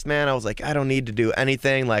here last, man, I was like, I don't need to do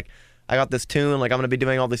anything. Like, I got this tune, like I'm going to be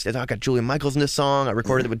doing all this. I got Julian Michaels in this song. I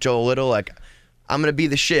recorded it with Joel Little. Like, I'm going to be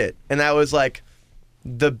the shit. And that was like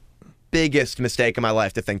the biggest mistake in my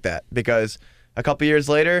life to think that, because a couple years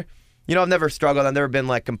later, you know, I've never struggled. I've never been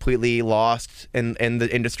like completely lost in the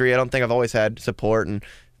industry. I don't think I've always had support and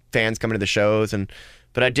fans coming to the shows,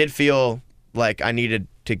 but I did feel like I needed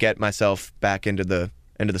to get myself back into the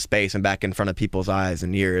space and back in front of people's eyes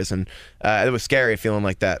and ears, and it was scary feeling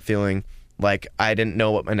like that, feeling like I didn't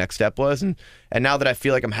know what my next step was, and now that I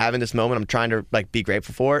feel like I'm having this moment, I'm trying to like be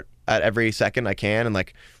grateful for it at every second I can, and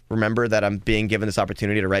like remember that I'm being given this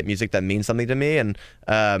opportunity to write music that means something to me, and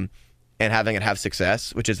having it have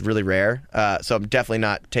success, which is really rare. So I'm definitely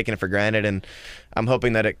not taking it for granted, and I'm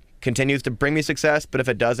hoping that it continues to bring me success, but if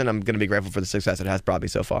it doesn't, I'm going to be grateful for the success it has brought me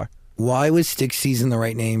so far. Why was Stick Season the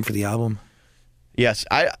right name for the album? Yes,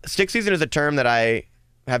 Stick Season is a term that I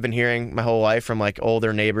have been hearing my whole life from like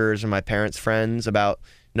older neighbors and my parents' friends about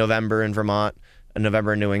November in Vermont, and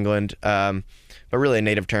November in New England, but really a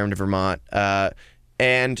native term to Vermont.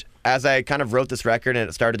 And as I kind of wrote this record and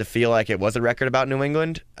it started to feel like it was a record about New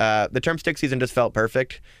England, the term Stick Season just felt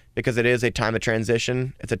perfect because it is a time of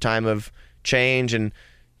transition. It's a time of change, and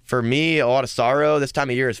for me, a lot of sorrow. This time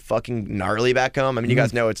of year is fucking gnarly back home. I mean, you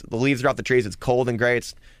guys know the leaves are off the trees. It's cold and gray.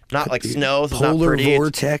 It's not like snow, so it's not Polar pretty.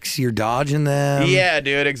 vortex, you're dodging them. Yeah,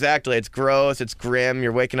 dude, exactly. It's gross. It's grim.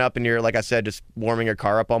 You're waking up and you're, like I said, just warming your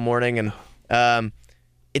car up all morning. And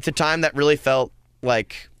it's a time that really felt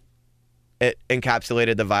like it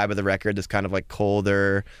encapsulated the vibe of the record, this kind of like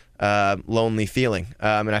colder, lonely feeling.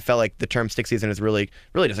 And I felt like the term Stick Season is really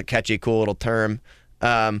just a catchy, cool little term.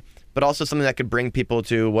 But also something that could bring people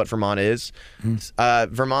to what Vermont is.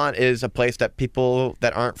 Vermont is a place that people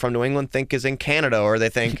that aren't from New England think is in Canada, or they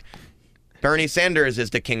think Bernie Sanders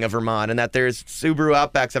is the king of Vermont, and that there's Subaru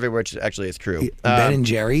Outbacks everywhere, which actually is true. Ben and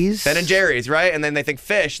Jerry's? Ben and Jerry's, right? And then they think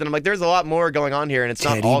fish. And I'm like, there's a lot more going on here, and it's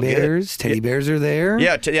not all bears. good. Teddy bears are there.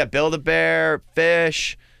 Yeah, Build-A-Bear,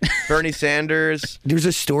 fish, Bernie Sanders. There's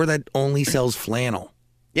a store that only sells flannel.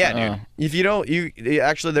 Yeah, dude. If you don't,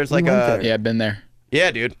 actually, there's like went Yeah, I've been there. Yeah,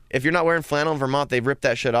 dude. If you're not wearing flannel in Vermont, they rip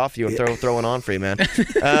that shit off you and throw it on for you, man.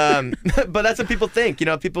 But that's what people think, you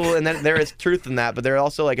know. People, and then there is truth in that, but they're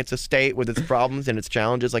also like, it's a state with its problems and its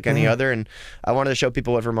challenges like any other. And I wanted to show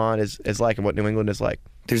people what Vermont is like and what New England is like.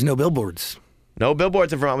 There's no billboards. No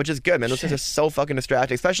billboards in Vermont, which is good, man. Those things are so fucking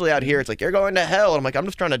distracting, especially out here. It's like, you're going to hell. And I'm like, I'm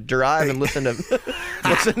just trying to drive and listen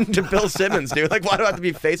to Bill Simmons, dude. Like, why do I have to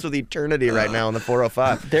be faced with eternity right now on the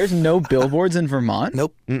 405? There's no billboards in Vermont?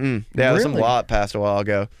 Nope. Yeah, there's some Really? law that passed a while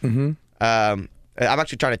ago. I'm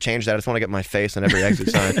actually trying to change that. I just want to get my face on every exit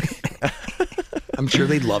sign. I'm sure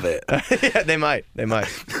they'd love it. Yeah, they might. They might.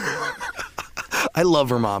 I love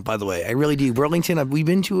Vermont, by the way. I really do. Burlington, we've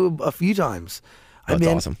been to a few times. That's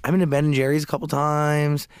awesome. I've been to Ben and Jerry's a couple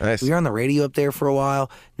times. Nice. We were on the radio up there for a while.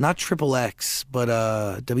 Not Triple X, but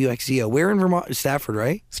WXZO. Where in Vermont? Stafford,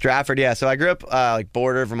 right? Stratford, yeah. So I grew up like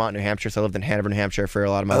border Vermont, New Hampshire. So I lived in Hanover, New Hampshire for a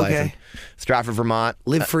lot of my life. And Stratford, Vermont.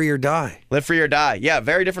 Live free or die. Live free or die. Yeah,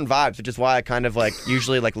 very different vibes, which is why I kind of like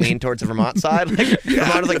usually like lean towards the Vermont side. Like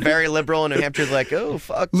Vermont is like very liberal, and New Hampshire's like, oh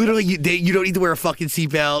fuck. Literally, you don't need to wear a fucking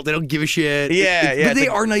seatbelt. They don't give a shit. Yeah, yeah. But they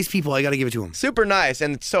are nice people. I got to give it to them. Super nice,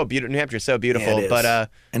 and it's so beautiful. New Hampshire's so beautiful, Yeah, it is. but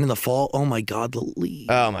and in the fall, oh my god, the leaves.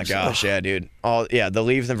 oh my gosh, yeah, dude. The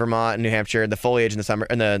leaves in Vermont and New Hampshire, the foliage in the summer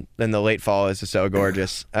and in the late fall is just so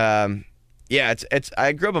gorgeous. It's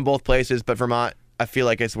I grew up in both places, but Vermont I feel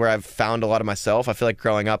like it's where I've found a lot of myself. I feel like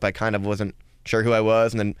growing up I kind of wasn't sure who I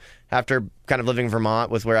was, and then after kind of living in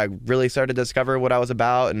Vermont was where I really started to discover what I was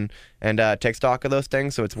about and take stock of those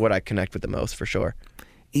things. So it's what I connect with the most for sure.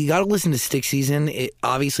 You got to listen to Stick Season.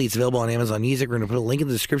 Obviously, it's available on Amazon Music. We're going to put a link in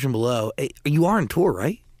the description below. You are on tour,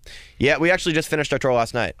 right? Yeah, we actually just finished our tour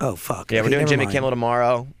last night. Oh, fuck. Yeah, Okay, we're doing never Jimmy mind. Kimmel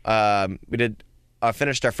tomorrow. We did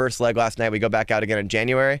finished our first leg last night. We go back out again in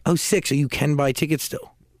January. Oh, sick. So you can buy tickets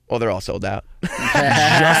still. Well, they're all sold out.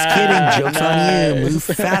 Just kidding. Joke's on you. Move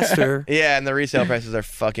faster. Yeah, and the resale prices are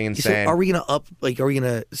fucking insane. So are we going to are we going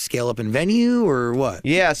to scale up in venue or what?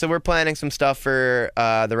 Yeah, so we're planning some stuff for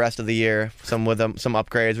the rest of the year. Some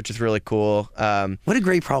upgrades, which is really cool. What a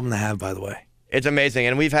great problem to have, by the way. It's amazing,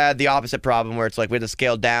 and we've had the opposite problem where it's like we have to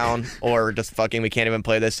scale down, or just fucking we can't even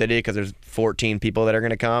play this city because there's 14 people that are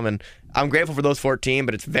gonna come, and I'm grateful for those 14.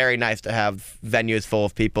 But it's very nice to have venues full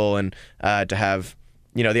of people and to have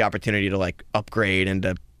the opportunity to like upgrade and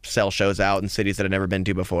to sell shows out in cities that I've never been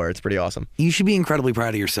to before. It's pretty awesome. You should be incredibly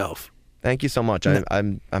proud of yourself. Thank you so much.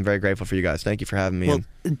 I'm very grateful for you guys. Thank you for having me. Well,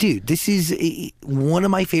 dude, this is one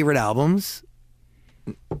of my favorite albums.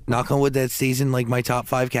 Knock on wood, that stays in like my top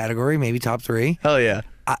 5 category, maybe top 3. Hell yeah.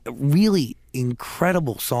 Really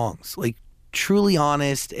incredible songs, like truly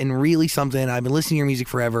honest and really something. I've been listening to your music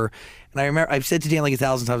forever, and I remember I've said to Dan like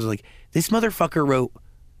 1,000 times, I was like, this motherfucker wrote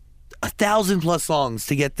 1,000+ songs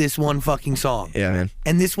to get this one fucking song. Yeah, man.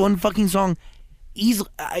 And this one fucking song,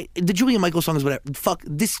 the Julian Michaels song is whatever. Fuck,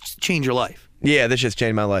 this changed your life. Yeah, this just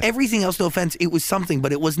changed my life. Everything else, no offense, it was something,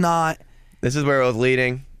 but it was not. This is where I was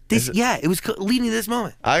leading. It was leading to this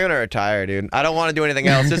moment. I'm gonna retire, dude. I don't want to do anything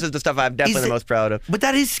else. This is the stuff I'm definitely the most proud of. But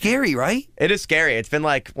that is scary, right? It is scary. It's been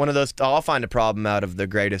like one of those. I'll find a problem out of the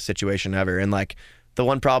greatest situation ever, and like the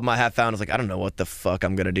one problem I have found is like I don't know what the fuck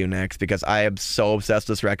I'm gonna do next because I am so obsessed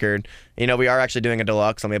with this record. We are actually doing a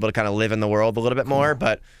deluxe. I'm able to kind of live in the world a little bit more,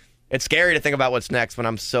 but it's scary to think about what's next when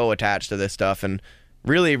I'm so attached to this stuff. And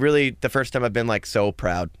really, really, the first time I've been like so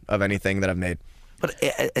proud of anything that I've made. But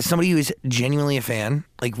as somebody who is genuinely a fan,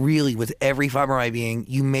 like really with every fiber of my being,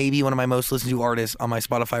 you may be one of my most listened to artists on my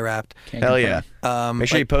Spotify Wrapped. Hell yeah. Make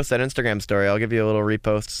sure you post that Instagram story. I'll give you a little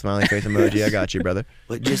repost, smiley face emoji. I got you, brother.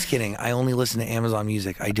 But just kidding. I only listen to Amazon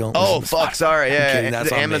Music. I don't Oh, listen to fuck. Spotify. Sorry. I'm Yeah. kidding. That's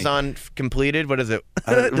The on me. Amazon completed. What is it?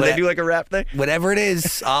 Do they do like a rap thing? Whatever it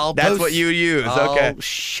is, I'll That's post. what you use. I'll Okay.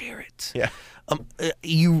 share it. Yeah.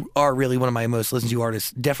 You are really one of my most listened to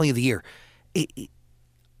artists, definitely of the year.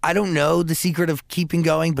 I don't know the secret of keeping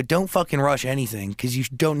going, but don't fucking rush anything because you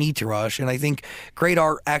don't need to rush. And I think great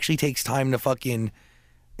art actually takes time to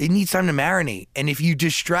it needs time to marinate. And if you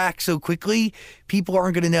distract so quickly, people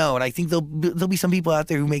aren't going to know. And I think there'll be some people out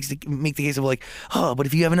there who make the case of like, oh, but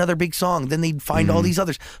if you have another big song, then they'd find all these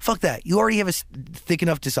others. Fuck that. You already have a thick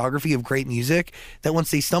enough discography of great music that once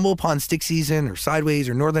they stumble upon Stick Season or Sideways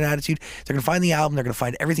or Northern Attitude, they're going to find the album. They're going to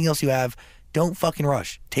find everything else you have. Don't fucking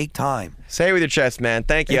rush. Take time. Say it with your chest, man.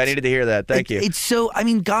 Thank you. I needed to hear that. Thank you. It's so,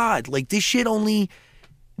 God, like this shit only,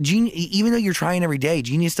 even though you're trying every day,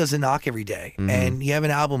 genius doesn't knock every day. And you have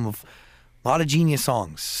an album of a lot of genius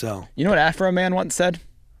songs. So You know what Afro Man once said?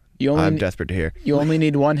 I'm desperate to hear. You only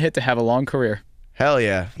need one hit to have a long career. Hell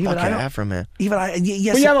yeah. but Fuck I yeah, don't- Afro Man. yes.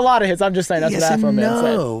 Well, you have a lot of hits. I'm just saying that's yes what Afro and Man said.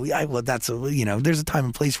 no. Well, that's there's a time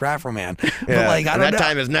and place for Afro Man. But Yeah. like, I And don't that know.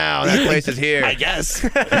 time is now. That place is here. I guess.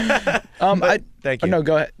 Thank Oh, you. no,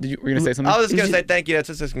 go ahead. Were you going to say something? I was just gonna say thank you. That's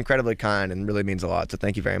just incredibly kind and really means a lot. So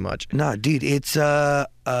thank you very much. No, dude, it's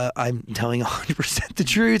I'm telling 100% the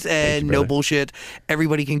truth and no brother. bullshit.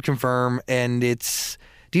 Everybody can confirm, and it's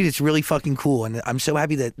really fucking cool, and I'm so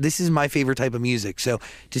happy that this is my favorite type of music. So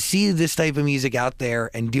to see this type of music out there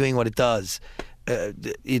and doing what it does,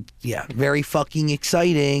 very fucking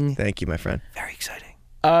exciting. Thank you, my friend. Very exciting.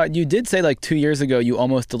 You did say like 2 years ago you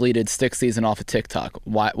almost deleted Stick Season off of TikTok.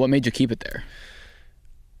 Why? What made you keep it there?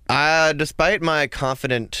 Despite my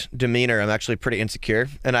confident demeanor, I'm actually pretty insecure.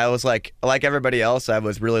 And I was like everybody else, I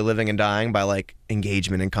was really living and dying by like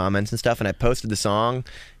engagement and comments and stuff. And I posted the song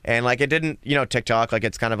and like it didn't, TikTok, like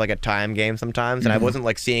it's kind of like a time game sometimes. And I wasn't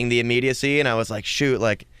like seeing the immediacy. And I was like, shoot,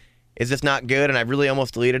 like, is this not good? And I really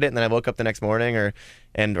almost deleted it. And then I woke up the next morning or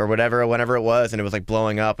whatever, whenever it was. And it was like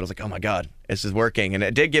blowing up. And I was like, oh my God, this is working. And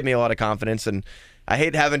it did give me a lot of confidence. And I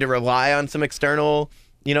hate having to rely on some external,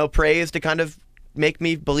 praise to kind of make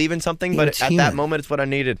me believe in something, but at that moment it's what I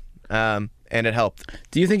needed, and it helped.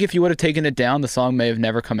 Do you think if you would have taken it down, the song may have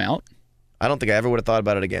never come out? I don't think I ever would have thought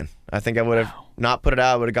about it again. I think I would have not put it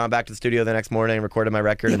out. I would have gone back to the studio the next morning, recorded my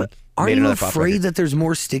record, and aren't made you another pop afraid record. that there's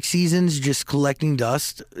more stick seasons just collecting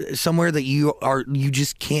dust somewhere that you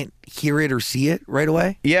just can't hear it or see it right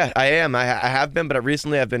away? Yeah, I am. I have been, but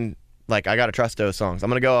recently I've been like, I gotta trust those songs. I'm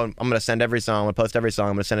gonna send every song. I'm gonna post every song.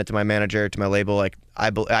 I'm gonna send it to my manager, to my label. Like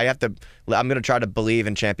I'm gonna try to believe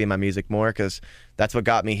and champion my music more because that's what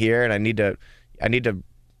got me here, and I need to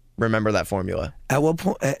remember that formula. At what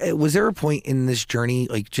point was there a point in this journey,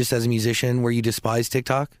 like just as a musician, where you despised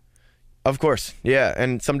TikTok? Of course, yeah,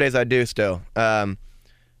 and some days I do still. I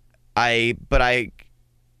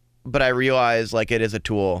realize like it is a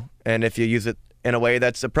tool, and if you use it in a way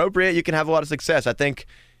that's appropriate, you can have a lot of success. I think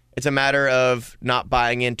it's a matter of not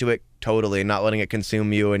buying into it totally, not letting it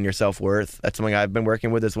consume you and your self-worth. That's something I've been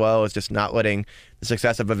working with as well, is just not letting the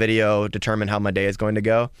success of a video determine how my day is going to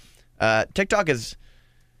go. TikTok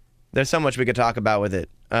there's so much we could talk about with it.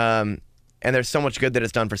 And there's so much good that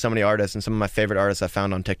it's done for so many artists, and some of my favorite artists I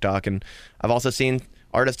found on TikTok. And I've also seen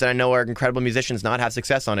artists that I know are incredible musicians not have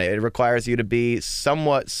success on it. It requires you to be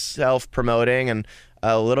somewhat self-promoting and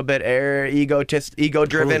a little bit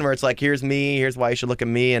ego-driven, where it's like, here's me, here's why you should look at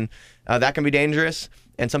me, and that can be dangerous.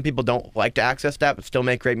 And some people don't like to access that, but still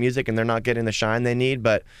make great music, and they're not getting the shine they need.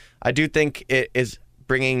 But I do think it is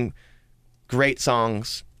bringing great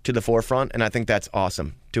songs to the forefront, and I think that's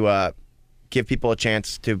awesome to give people a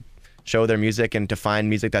chance to show their music and to find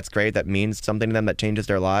music that's great, that means something to them, that changes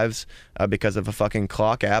their lives because of a fucking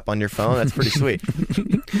clock app on your phone. That's pretty sweet.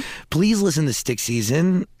 Please listen to Stick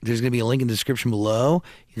Season. There's going to be a link in the description below.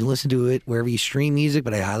 You can listen to it wherever you stream music,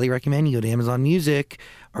 but I highly recommend you go to Amazon Music.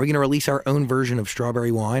 Are we going to release our own version of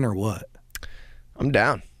Strawberry Wine or what? I'm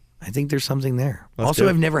down. I think there's something there. Let's also, do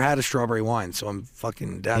it. I've never had a strawberry wine, so I'm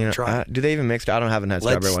fucking down to try it. Do they even mix? I haven't had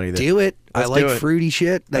strawberry wine either. Let's do it. I Let's like do it. fruity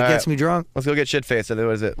shit that gets me drunk. Let's go get shit faced. So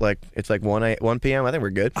what is it like? It's like 1 p.m. I think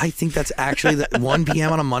we're good. I think that's actually 1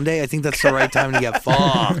 p.m. on a Monday. I think that's the right time to get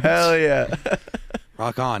fucked. Hell yeah.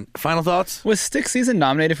 Rock on. Final thoughts? Was Stick Season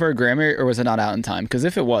nominated for a Grammy, or was it not out in time? Because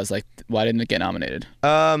if it was, like, why didn't it get nominated?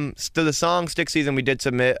 So the song Stick Season we did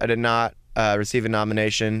submit. I did not receive a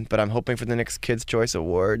nomination, but I'm hoping for the next Kids' Choice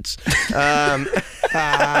Awards. But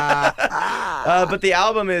the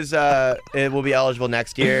album it will be eligible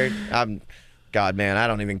next year. God, man, I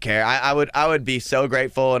don't even care. I would be so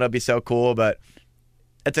grateful, and it'd be so cool, but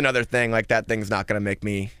it's another thing. Like, that thing's not gonna make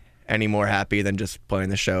me any more happy than just playing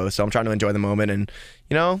the show. So I'm trying to enjoy the moment, and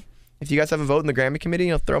if you guys have a vote in the Grammy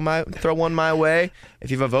committee, throw one my way. If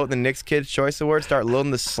you have a vote in the Knicks Kids Choice Awards, start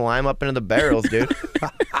loading the slime up into the barrels, dude.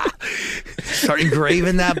 Start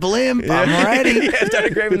engraving that blimp. I'm ready. Yeah, start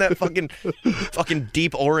engraving that fucking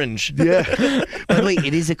deep orange. Yeah. By the way,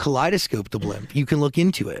 it is a kaleidoscope, the blimp. You can look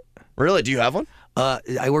into it. Really? Do you have one?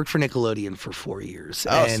 I worked for Nickelodeon for 4 years.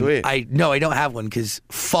 Oh, and sweet. I don't have one because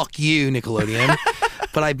fuck you, Nickelodeon.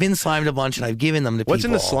 But I've been slimed a bunch, and I've given them to people. What's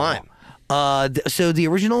in the slime? So the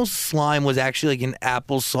original slime was actually like an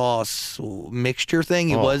applesauce mixture thing.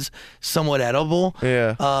 It was somewhat edible.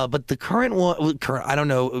 Yeah. But the current one, I don't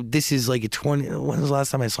know. This is like when was the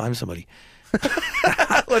last time I slimed somebody?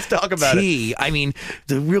 Let's talk about it. I mean,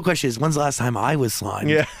 the real question is, when's the last time I was slimed?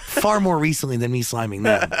 Yeah. Far more recently than me sliming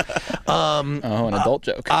them. An adult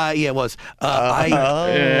joke. Yeah, it was.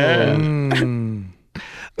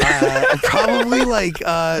 Probably like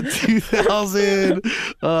 2000.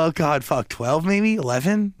 Oh God, fuck, 12 maybe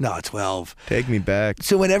 11? No, 12. Take me back.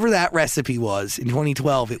 So whatever that recipe was in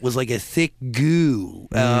 2012, it was like a thick goo,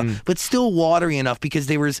 but still watery enough because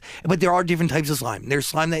but there are different types of slime. There's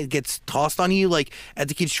slime that gets tossed on you, like at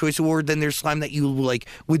the Kids' Choice Award. Then there's slime that you like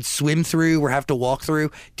would swim through or have to walk through.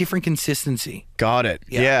 Different consistency. Got it.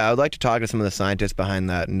 Yeah, I would like to talk to some of the scientists behind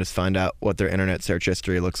that and just find out what their internet search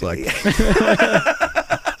history looks like.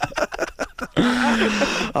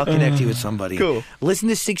 I'll connect you with somebody. Cool. Listen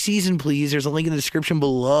to Stick Season, please. There's a link in the description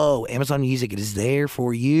below. Amazon Music. It is there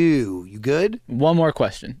for you. You good? One more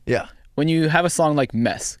question. Yeah. When you have a song like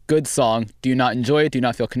Mess, good song, do you not enjoy it? Do you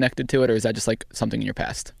not feel connected to it? Or is that just like something in your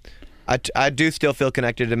past? I do still feel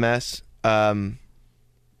connected to Mess.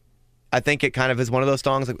 I think it kind of is one of those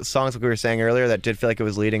songs like we were saying earlier that did feel like it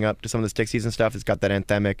was leading up to some of the Stick Season stuff. It's got that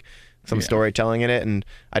anthemic, some storytelling in it, and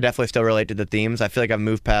I definitely still relate to the themes. I feel like I've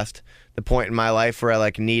moved past the point in my life where I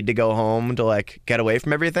like need to go home to like get away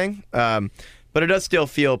from everything. But it does still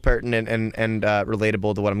feel pertinent and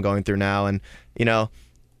relatable to what I'm going through now. And you know,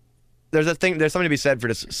 there's something to be said for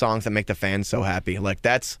just songs that make the fans so happy. Like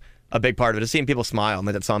that's a big part of it. Just seeing people smile, and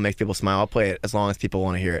that song makes people smile. I'll play it as long as people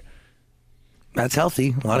want to hear it. That's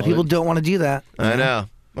healthy. A lot of people don't want to do that. I know.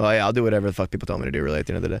 Well, yeah, I'll do whatever the fuck people tell me to do, really, at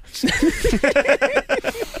the end of the day.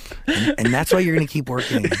 And that's why you're going to keep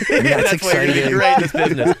working. And that's exciting. Why you're great in this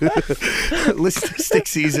business. Listen to Stick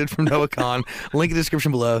Season from Noah Kahan. Link in the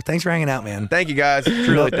description below. Thanks for hanging out, man. Thank you, guys.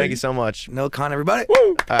 Truly, thank you so much. Noah Kahan, everybody.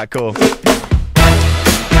 Woo! All right, cool.